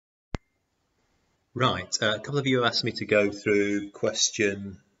Right, a couple of you asked me to go through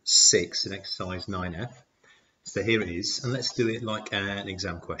question 6 in exercise 9f. So here it is, and let's do it like an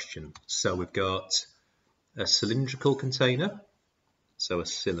exam question. So we've got a cylindrical container, so a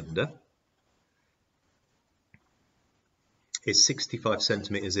cylinder, is 65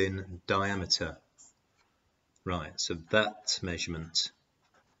 centimeters in diameter. Right, so that measurement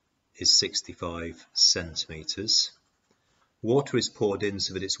is 65 centimeters. Water is poured in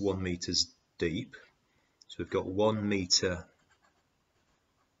so that it's 1 meters deep. So we've got 1 meter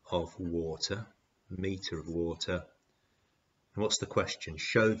of water. And what's the question?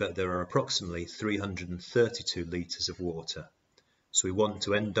 Show that there are approximately 332 litres of water. So we want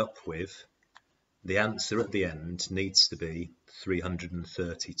to end up with the answer at the end needs to be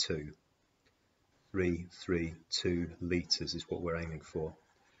 332. 332 litres is what we're aiming for.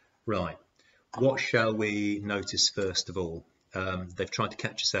 Right, what shall we notice first of all? They've tried to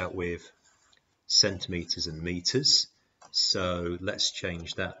catch us out with centimetres and metres. So let's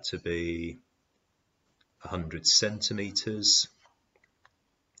change that to be 100 centimeters.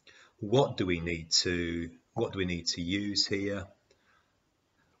 What do we need to use here?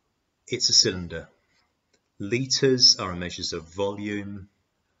 It's a cylinder. Liters are measures of volume.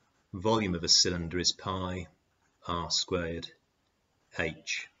 Volume of a cylinder is pi r squared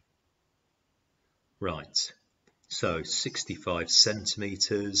h. Right. So 65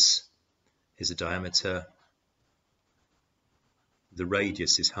 centimeters is a diameter. The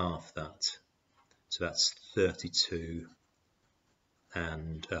radius is half that. So that's 32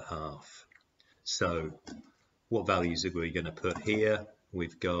 and a half. So what values are we going to put here?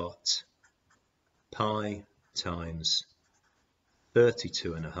 We've got pi times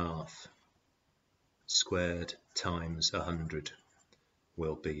 32 and a half squared times 100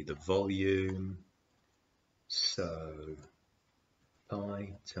 will be the volume. So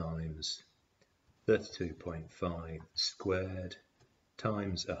pi times 32.5 squared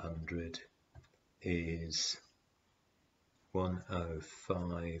times 100 is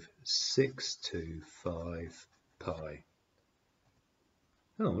 105,625 pi.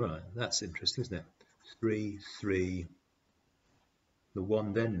 Oh, right, that's interesting, isn't it? 3, 3, the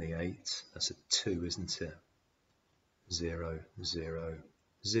 1 then the 8, that's a 2, isn't it? 0, 0,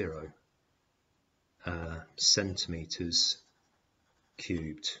 0. Centimetres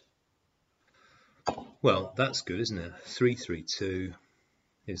cubed. Well, that's good, isn't it? 332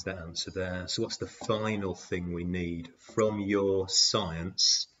 is that answer there. So what's the final thing we need? From your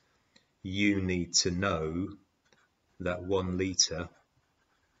science, you need to know that 1 litre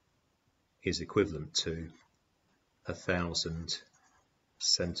is equivalent to 1,000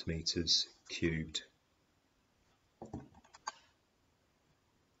 centimetres cubed.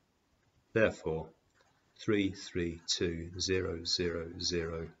 Therefore,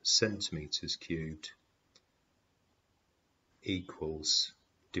 332,000 centimetres cubed equals,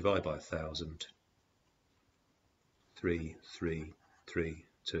 divide by 1,000,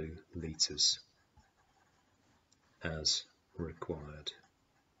 332 litres as required.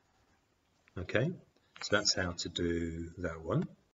 Okay, so that's how to do that one.